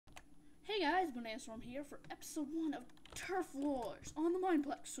Hey guys, Bananastorm here for episode 1 of Turf Wars on the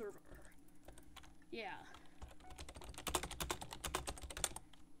Mineplex server. Yeah.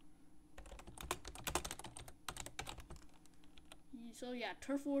 So yeah,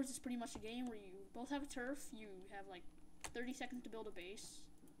 Turf Wars is pretty much a game where you both have a turf, you have like 30 seconds to build a base.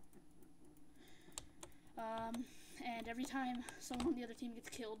 And every time someone on the other team gets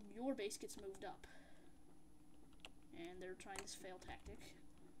killed, your base gets moved up. And they're trying this fail tactic.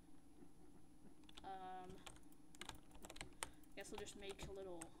 Guess I'll just make a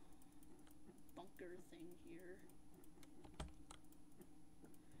little bunker thing here.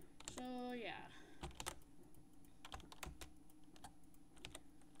 So yeah.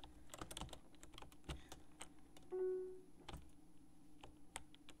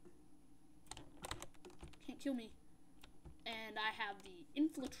 Can't kill me. And I have the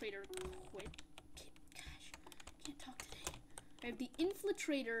infiltrator quit. Gosh, can't talk today. I have the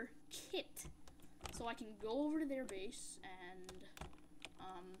infiltrator kit. So I can go over to their base and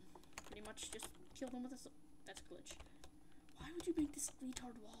pretty much just kill them with a... That's a glitch. Why would you make this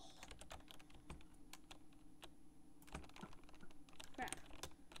retard wall? Crap.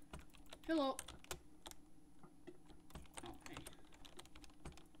 Hello. Oh, hey.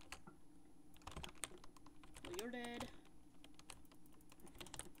 Well, you're dead.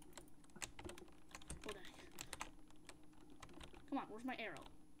 Oh, dang. Come on, where's my arrow?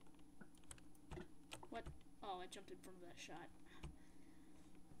 What? Oh, I jumped in front of that shot.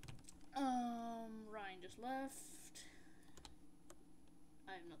 Ryan just left.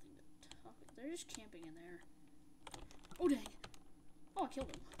 I have nothing to talk with. They're just camping in there. Oh, dang. Oh, I killed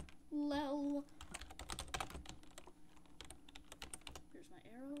him. Lol. There's my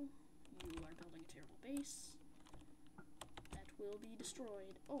arrow. You are building a terrible base. That will be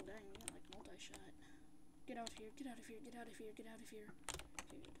destroyed. Oh, dang. You got like multi-shot. Get out of here. Get out of here. Get out of here. Get out of here.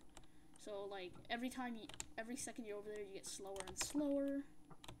 Dude. So, like, every second you're over there, you get slower and slower.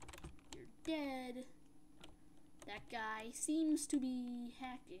 You're dead. That guy seems to be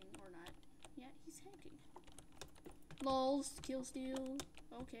hacking, or not. Yeah, he's hacking. Lols, kill steal.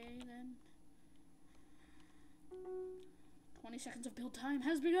 Okay, then. 20 seconds of build time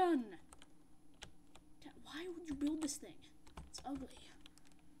has begun. Why would you build this thing? It's ugly.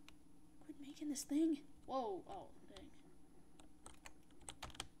 Quit making this thing. Whoa, oh, dang.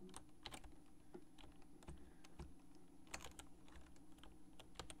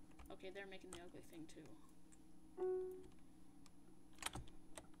 Okay, they're making the ugly thing too.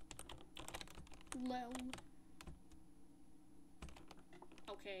 Lol.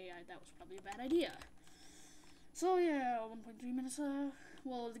 Okay, that was probably a bad idea. So yeah, 1.3 minutes left.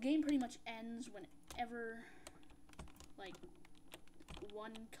 Well, the game pretty much ends whenever, like,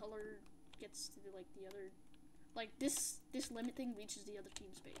 one color gets to the, like, the other, like, this limit thing reaches the other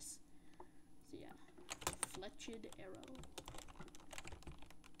team's base. So yeah, fletched arrow.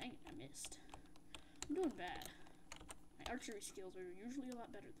 Dang it, I missed. I'm doing bad. My archery skills are usually a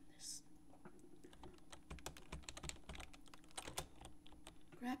lot better than this.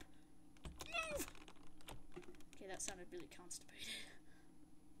 Crap. Move! Okay, that sounded really constipated.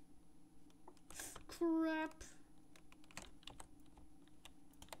 Crap.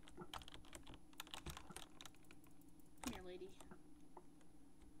 Come here, lady.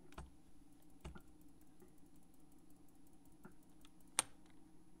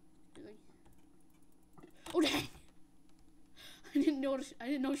 Really? Oh, dang! I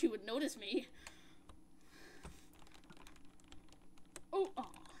didn't know she would notice me. Oh,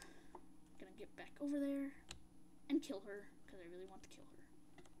 gonna get back over there and kill her, because I really want to kill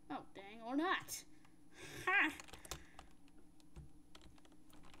her. Oh, dang, or not. Ha!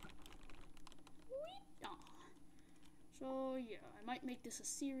 Aw. So, yeah, I might make this a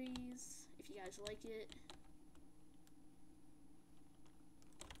series, if you guys like it.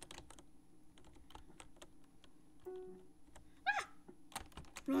 Ah!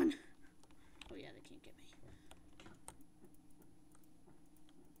 Run! Oh, yeah, they can't get me.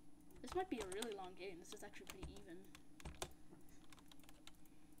 This might be a really long game. This is actually pretty even.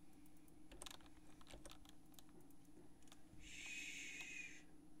 Shh.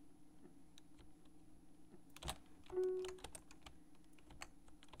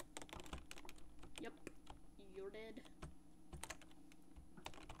 Yep, you're dead.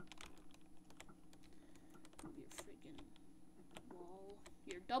 Move your friggin' wall.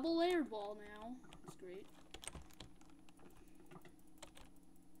 Your double layered wall now. That's great.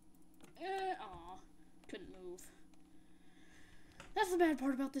 Aw, couldn't move. That's the bad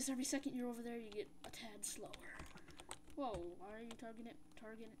part about this. Every second you're over there, you get a tad slower. Whoa, why are you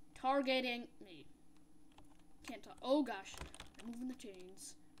targeting me? Can't talk. Oh gosh, I'm moving the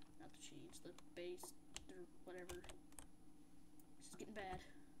chains. Not the cheese, the base, or whatever. This is getting bad.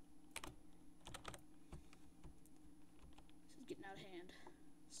 This is getting out of hand.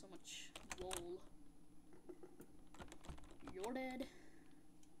 So much wool. You're dead.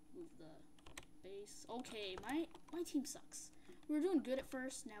 Move the base. Okay, my team sucks. We were doing good at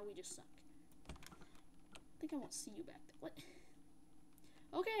first, now we just suck. I think I won't see you back there. What?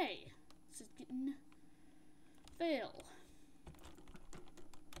 Okay. This is getting fail.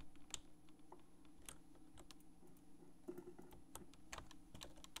 They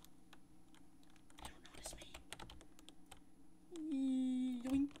don't notice me.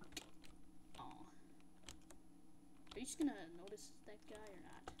 Yoink. Aw. Are you just gonna notice that guy or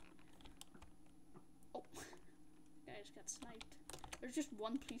not? Oh. Guy just got sniped. There's just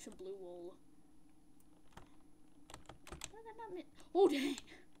one piece of blue wool. Why did that not miss? Oh, dang.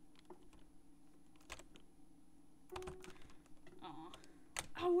 Aw.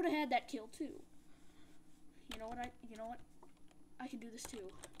 I would have had that kill too. You know what? I can do this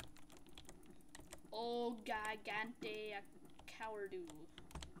too. Oh, gigante cowardo.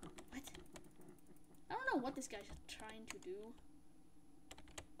 What? I don't know what this guy's trying to do.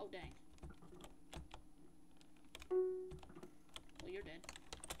 Oh, dang. Well, you're dead.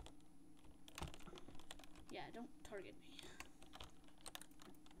 Yeah, don't target me.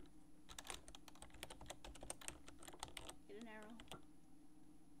 Get an arrow.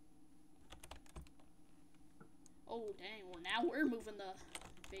 Oh, dang. Well, now we're moving the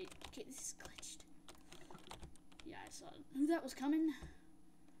bait. Okay, this is glitched. Yeah, I knew that was coming.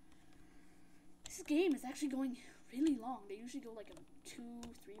 This game is actually going really long. They usually go like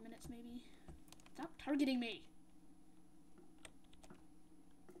 2-3 minutes, maybe. Stop targeting me.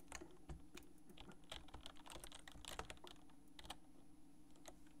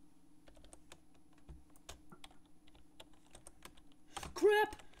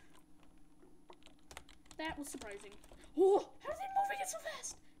 Crap! That was surprising. Oh, how's it moving it so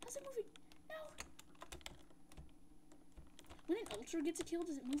fast? How's it moving? No. When an ultra gets a kill,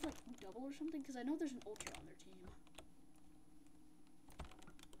 does it move like double or something? Because I know there's an ultra on their team.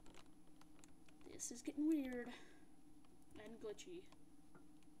 This is getting weird and glitchy.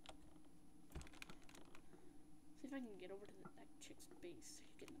 See if I can get over to that chick's base.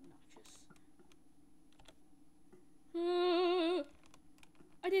 She's getting obnoxious.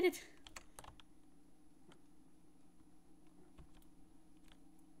 I did it!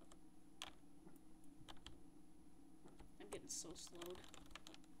 I'm getting so slowed.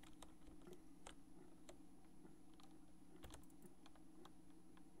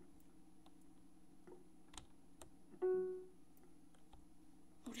 Oh,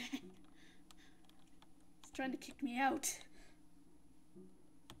 dang. It's trying to kick me out.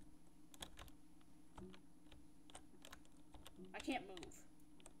 I can't move.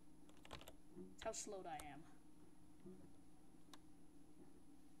 That's how slowed I am.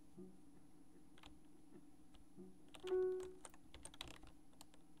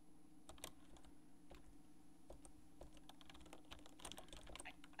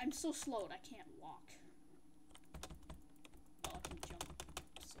 I'm so slowed, I can't walk. Oh, I can jump,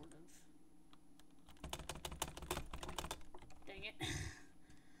 sort of. Dang it.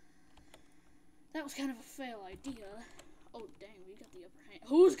 That was kind of a fail idea. Oh, dang, we got the upper hand.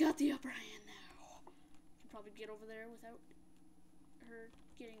 Who's got the upper hand now? Can probably get over there without her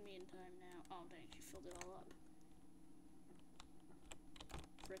getting me in time now. Oh, dang, she filled it all up.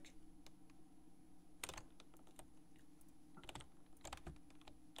 Frick.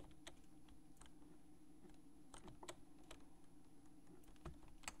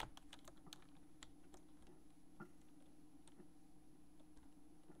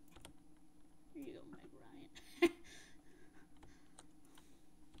 Here you go, Meg Ryan.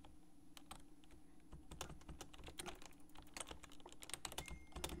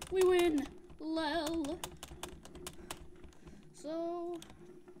 We win! Lol. So,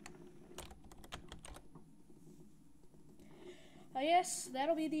 yes,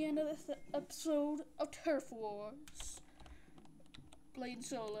 that'll be the end of this episode of Turf Wars. Played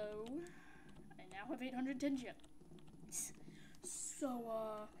solo. I now have 810 gems.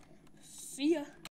 So, see ya.